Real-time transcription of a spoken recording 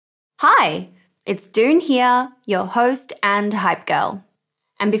Hi, it's Doone here, your host and hype girl.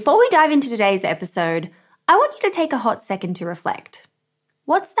 And before we dive into today's episode, I want you to take a hot second to reflect.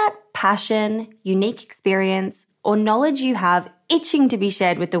 What's that passion, unique experience, or knowledge you have itching to be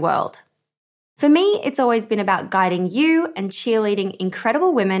shared with the world? For me, it's always been about guiding you and cheerleading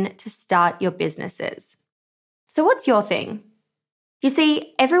incredible women to start your businesses. So what's your thing? You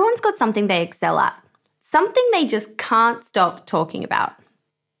see, everyone's got something they excel at, something they just can't stop talking about.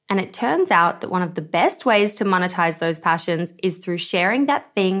 And it turns out that one of the best ways to monetize those passions is through sharing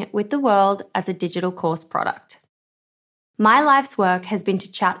that thing with the world as a digital course product. My life's work has been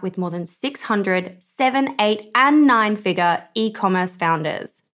to chat with more than 600 7, 8, and 9-figure e-commerce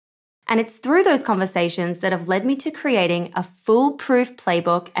founders. And it's through those conversations that have led me to creating a foolproof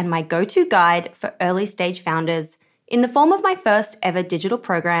playbook and my go-to guide for early-stage founders in the form of my first ever digital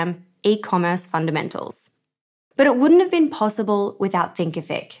program, E-commerce Fundamentals. But it wouldn't have been possible without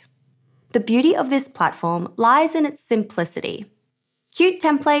Thinkific. The beauty of this platform lies in its simplicity. Cute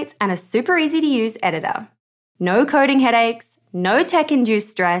templates and a super easy to use editor. No coding headaches, no tech-induced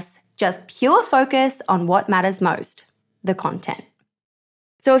stress, just pure focus on what matters most, the content.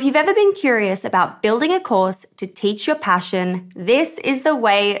 So if you've ever been curious about building a course to teach your passion, this is the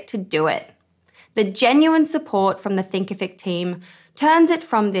way to do it. The genuine support from the Thinkific team turns it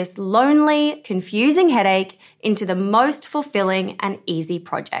from this lonely, confusing headache into the most fulfilling and easy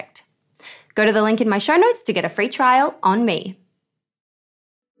project. Go to the link in my show notes to get a free trial on me.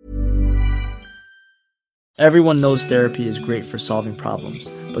 Everyone knows therapy is great for solving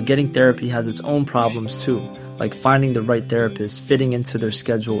problems, but getting therapy has its own problems too, like finding the right therapist, fitting into their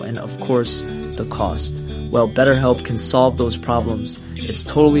schedule, and of course, the cost. Well, BetterHelp can solve those problems. It's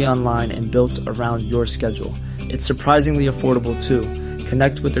totally online and built around your schedule. It's surprisingly affordable too.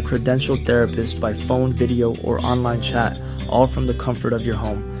 Connect with a credentialed therapist by phone, video, or online chat, all from the comfort of your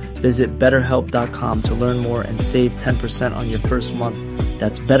home. Visit BetterHelp.com to learn more and save 10% on your first month.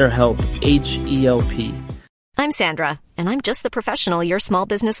 That's BetterHelp, H-E-L-P. I'm Sandra, and I'm just the professional your small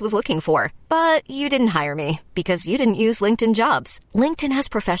business was looking for. But you didn't hire me because you didn't use LinkedIn Jobs. LinkedIn has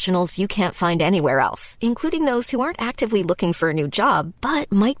professionals you can't find anywhere else, including those who aren't actively looking for a new job,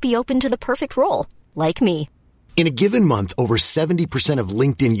 but might be open to the perfect role, like me. In a given month, over 70% of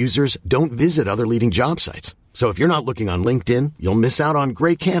LinkedIn users don't visit other leading job sites. So if you're not looking on LinkedIn, you'll miss out on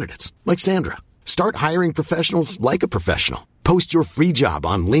great candidates like Sandra. Start hiring professionals like a professional. Post your free job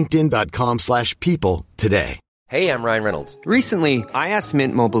on linkedin.com/people today. Hey, I'm Ryan Reynolds. Recently, I asked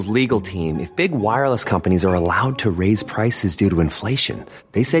Mint Mobile's legal team if big wireless companies are allowed to raise prices due to inflation.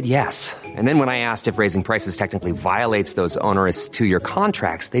 They said yes. And then when I asked if raising prices technically violates those onerous 2-year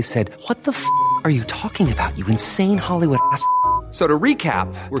contracts, they said, "What the f*** are you talking about, you insane Hollywood ass?" So to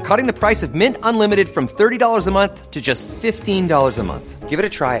recap, we're cutting the price of Mint Unlimited from $30 a month to just $15 a month. Give it a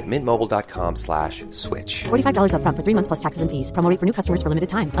try at mintmobile.com/switch. $45 up front for 3 months plus taxes and fees. Promo rate for new customers for limited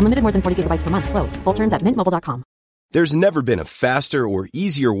time. Unlimited more than 40 gigabytes per month. Slows full terms at mintmobile.com. There's never been a faster or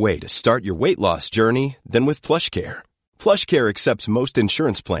easier way to start your weight loss journey than with PlushCare. PlushCare accepts most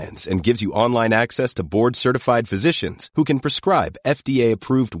insurance plans and gives you online access to board-certified physicians who can prescribe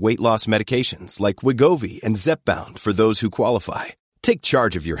FDA-approved weight loss medications like Wegovy and Zepbound for those who qualify. Take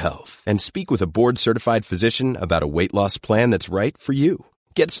charge of your health and speak with a board-certified physician about a weight loss plan that's right for you.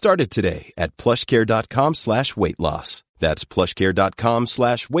 Get started today at plushcare.com/weight loss. That's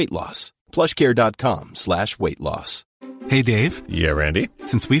plushcare.com/weight loss. plushcare.com/weight loss. Hey, Dave. Yeah, Randy.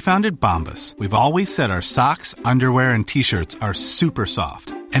 Since we founded Bombas, we've always said our socks, underwear, and T-shirts are super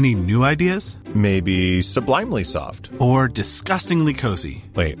soft. Any new ideas? Maybe sublimely soft. Or disgustingly cozy.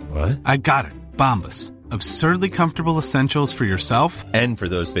 Wait, what? I got it. Bombas. Absurdly comfortable essentials for yourself and for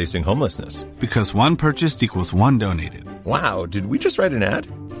those facing homelessness. Because one purchased equals one donated. Wow, did we just write an ad?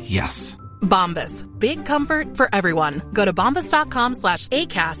 Yes. Bombas. Big comfort for everyone. Go to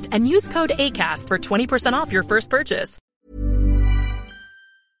bombas.com/ACAST and use code ACAST for 20% off your first purchase.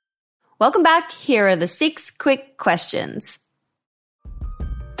 Welcome back. Here are the 6 quick questions.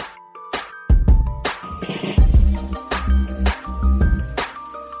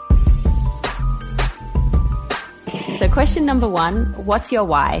 So question number 1, what's your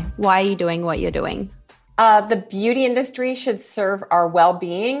why? Why are you doing what you're doing? The beauty industry should serve our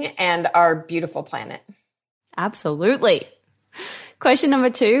well-being and our beautiful planet. Absolutely. Question number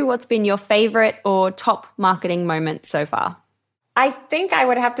 2, what's been your favorite or top marketing moment so far? I think I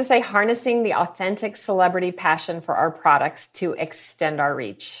would have to say harnessing the authentic celebrity passion for our products to extend our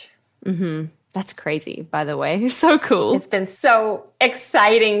reach. Mm-hmm. That's crazy, by the way. So cool. It's been so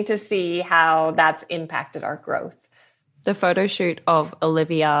exciting to see how that's impacted our growth. The photo shoot of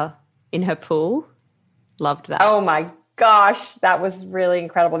Olivia in her pool, loved that. Oh my gosh, that was really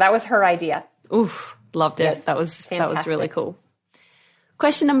incredible. That was her idea. Oof, loved it. Yes, That was fantastic. really cool.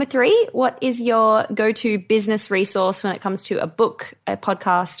 Question number 3, what is your go-to business resource when it comes to a book, a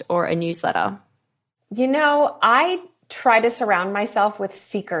podcast, or a newsletter? I try to surround myself with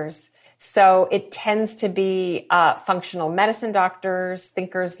seekers. So it tends to be functional medicine doctors,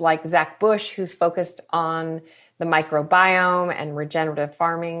 thinkers like Zach Bush, who's focused on the microbiome and regenerative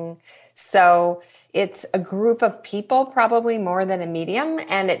farming. So it's a group of people, probably more than a medium,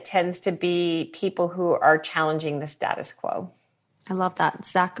 and it tends to be people who are challenging the status quo. I love that.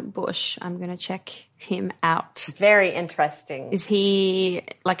 Zach Bush. I'm going to check him out. Very interesting. Is he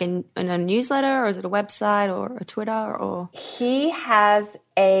like in a newsletter, or is it a website or a Twitter? Or He has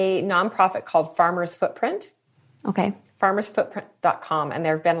a nonprofit called Farmer's Footprint. Okay. farmersfootprint.com. And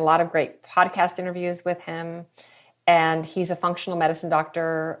there have been a lot of great podcast interviews with him. And he's a functional medicine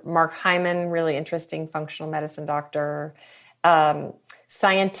doctor. Mark Hyman, really interesting functional medicine doctor.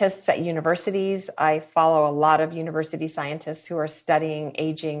 Scientists at universities. I follow a lot of university scientists who are studying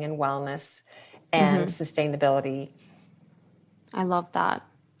aging and wellness and sustainability. I love that.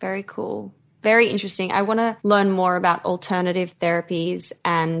 Very cool. Very interesting. I want to learn more about alternative therapies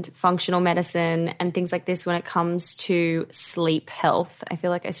and functional medicine and things like this when it comes to sleep health. I feel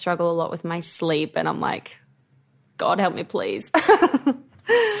like I struggle a lot with my sleep, and I'm like, God help me, please.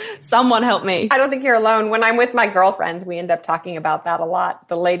 Someone help me. I don't think you're alone. When I'm with my girlfriends, we end up talking about that a lot.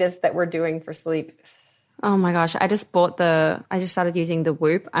 The latest that we're doing for sleep. Oh my gosh. I just started using the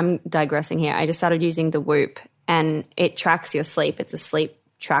Whoop. I'm digressing here. I just started using the Whoop, and it tracks your sleep. It's a sleep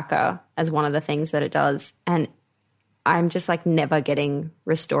tracker as one of the things that it does. And I'm just like never getting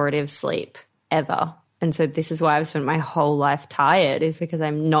restorative sleep ever. And so this is why I've spent my whole life tired, is because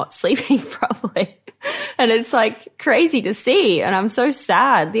I'm not sleeping properly. And it's like crazy to see. And I'm so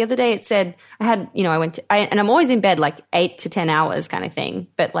sad. The other day it said and I'm always in bed like 8 to 10 hours kind of thing.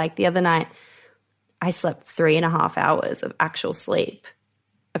 But like the other night I slept 3.5 hours of actual sleep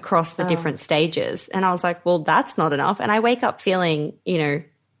across the different stages. And I was like, well, that's not enough. And I wake up feeling,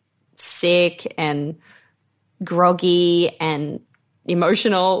 sick and groggy and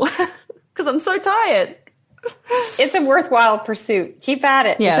emotional because I'm so tired. It's a worthwhile pursuit. Keep at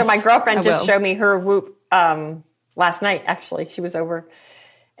it. Yes, so my girlfriend just will. showed me her Whoop last night, actually. She was over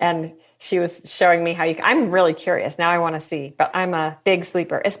and she was showing me I'm really curious. Now I want to see, but I'm a big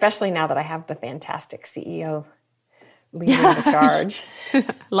sleeper, especially now that I have the fantastic CEO leading the charge.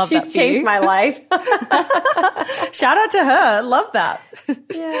 Love She's that for changed you. my life. Shout out to her. Love that.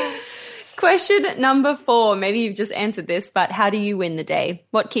 Yeah. Question number 4. Maybe you've just answered this, but how do you win the day?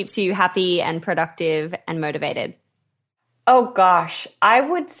 What keeps you happy and productive and motivated? Oh, gosh. I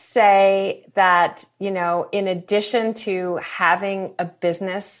would say that, in addition to having a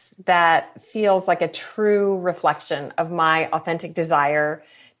business that feels like a true reflection of my authentic desire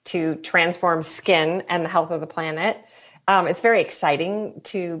to transform skin and the health of the planet, it's very exciting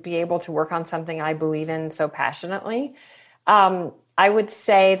to be able to work on something I believe in so passionately. I would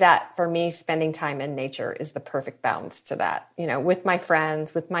say that for me, spending time in nature is the perfect balance to that. With my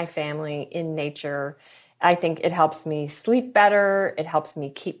friends, with my family, in nature. I think it helps me sleep better. It helps me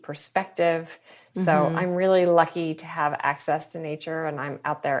keep perspective. So I'm really lucky to have access to nature, and I'm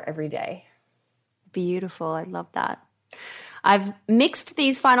out there every day. Beautiful. I love that. I've mixed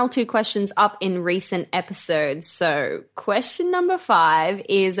these final 2 questions up in recent episodes. So question number 5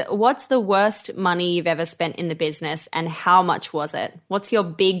 is, what's the worst money you've ever spent in the business, and how much was it? What's your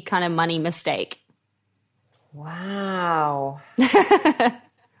big kind of money mistake? Wow.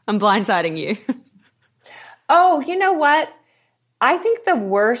 I'm blindsiding you. Oh, you know what? I think the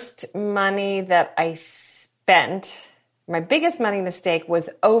worst money that I spent, my biggest money mistake, was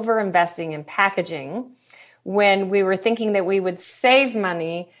over investing in packaging when we were thinking that we would save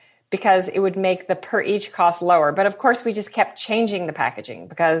money because it would make the per each cost lower. But of course, we just kept changing the packaging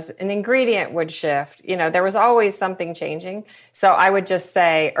because an ingredient would shift. There was always something changing. So I would just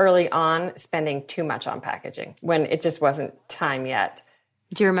say early on, spending too much on packaging when it just wasn't time yet.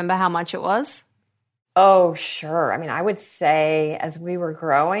 Do you remember how much it was? Oh, sure. I mean, I would say as we were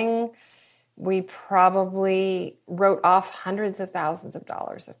growing, we probably wrote off hundreds of thousands of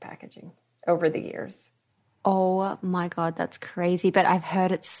dollars of packaging over the years. Oh my God, that's crazy. But I've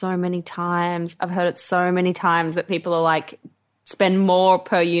heard it so many times. That people are like, spend more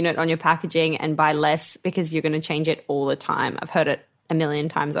per unit on your packaging and buy less because you're going to change it all the time. I've heard it a million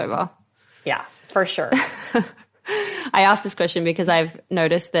times over. Yeah, for sure. I asked this question because I've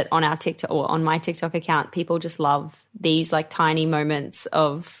noticed that on our TikTok, or on my TikTok account, people just love these like tiny moments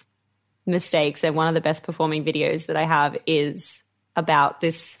of mistakes. And one of the best performing videos that I have is about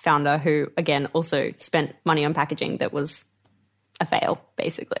this founder who, again, also spent money on packaging that was a fail,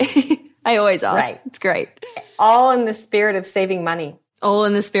 basically. I always ask. Right. It's great. All in the spirit of saving money. All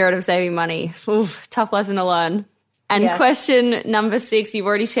in the spirit of saving money. Oof, tough lesson to learn. And Yes. question number 6, you've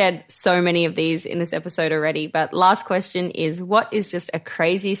already shared so many of these in this episode already, but last question is, what is just a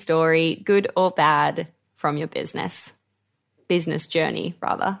crazy story, good or bad, from your business journey,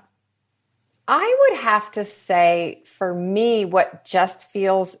 rather? I would have to say, for me, what just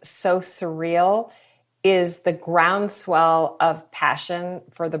feels so surreal is the groundswell of passion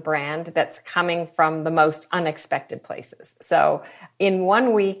for the brand that's coming from the most unexpected places. So in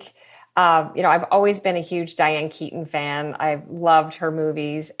 1 week, I've always been a huge Diane Keaton fan. I've loved her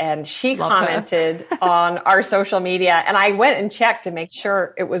movies, and she commented on our social media, and I went and checked to make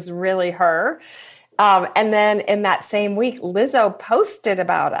sure it was really her. And then in that same week, Lizzo posted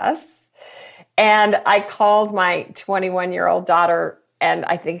about us, and I called my 21-year-old daughter, and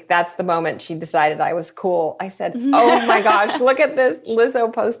I think that's the moment she decided I was cool. I said, oh my gosh, look at this.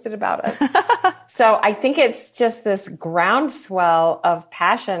 Lizzo posted about us. So I think it's just this groundswell of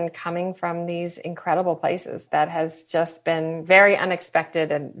passion coming from these incredible places that has just been very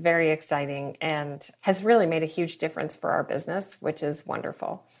unexpected and very exciting, and has really made a huge difference for our business, which is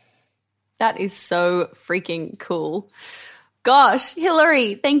wonderful. That is so freaking cool. Gosh,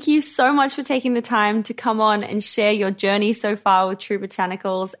 Hillary, thank you so much for taking the time to come on and share your journey so far with True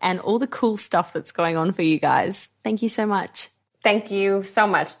Botanicals and all the cool stuff that's going on for you guys. Thank you so much. Thank you so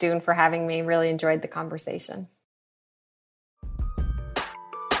much, Dune, for having me. Really enjoyed the conversation.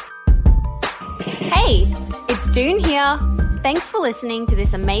 Hey, it's Dune here. Thanks for listening to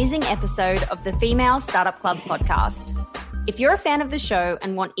this amazing episode of the Female Startup Club podcast. If you're a fan of the show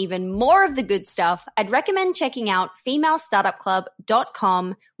and want even more of the good stuff, I'd recommend checking out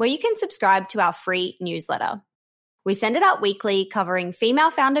femalestartupclub.com, where you can subscribe to our free newsletter. We send it out weekly, covering female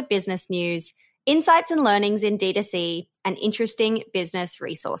founder business news, insights and learnings in D2C, and interesting business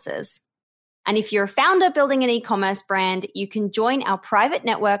resources. And if you're a founder building an e-commerce brand, you can join our private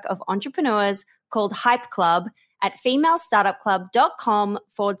network of entrepreneurs called Hype Club at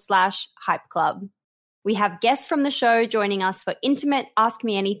femalestartupclub.com/Hype Club. We have guests from the show joining us for intimate Ask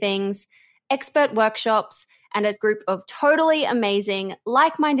Me Anythings, expert workshops, and a group of totally amazing,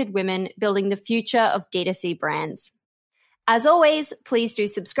 like-minded women building the future of D2C brands. As always, please do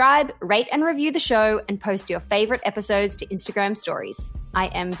subscribe, rate and review the show, and post your favorite episodes to Instagram stories. I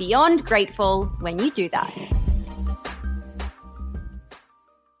am beyond grateful when you do that.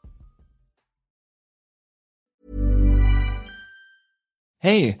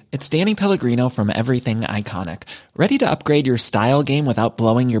 Hey, it's Danny Pellegrino from Everything Iconic. Ready to upgrade your style game without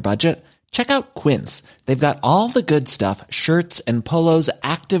blowing your budget? Check out Quince. They've got all the good stuff, shirts and polos,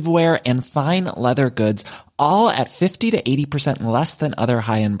 activewear, and fine leather goods, all at 50 to 80% less than other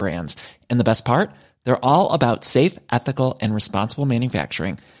high-end brands. And the best part? They're all about safe, ethical, and responsible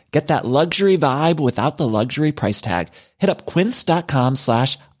manufacturing. Get that luxury vibe without the luxury price tag. Hit up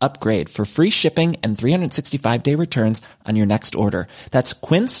quince.com/upgrade for free shipping and 365-day returns on your next order. That's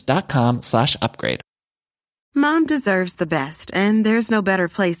quince.com/upgrade. Mom deserves the best, and there's no better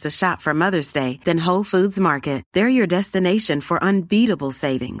place to shop for Mother's Day than Whole Foods Market. They're your destination for unbeatable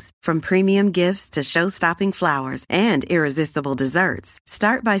savings, from premium gifts to show-stopping flowers and irresistible desserts.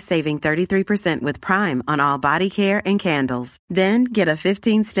 Start by saving 33% with Prime on all body care and candles. Then get a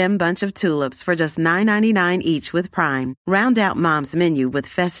 15-stem bunch of tulips for just $9.99 each with Prime. Round out Mom's menu with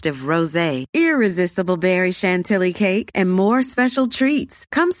festive rosé, irresistible berry chantilly cake, and more special treats.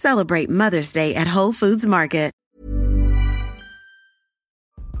 Come celebrate Mother's Day at Whole Foods Market.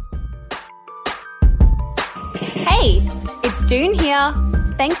 Hey, it's Dune here.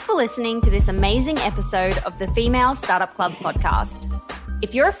 Thanks for listening to this amazing episode of the Female Startup Club podcast.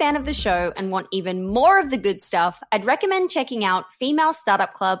 If you're a fan of the show and want even more of the good stuff, I'd recommend checking out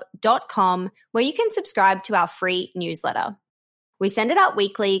femalestartupclub.com, where you can subscribe to our free newsletter. We send it out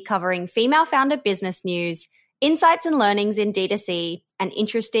weekly, covering female founder business news, insights and learnings in D2C, and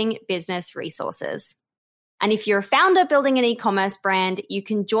interesting business resources. And if you're a founder building an e-commerce brand, you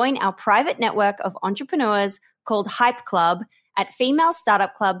can join our private network of entrepreneurs called Hype Club at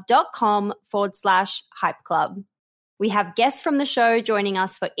femalestartupclub.com/Hype Club. We have guests from the show joining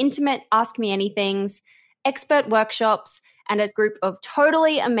us for intimate Ask Me Anythings, expert workshops, and a group of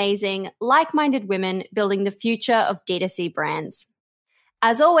totally amazing, like-minded women building the future of D2C brands.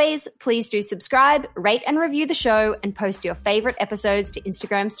 As always, please do subscribe, rate and review the show, and post your favorite episodes to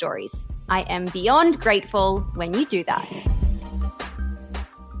Instagram stories. I am beyond grateful when you do that.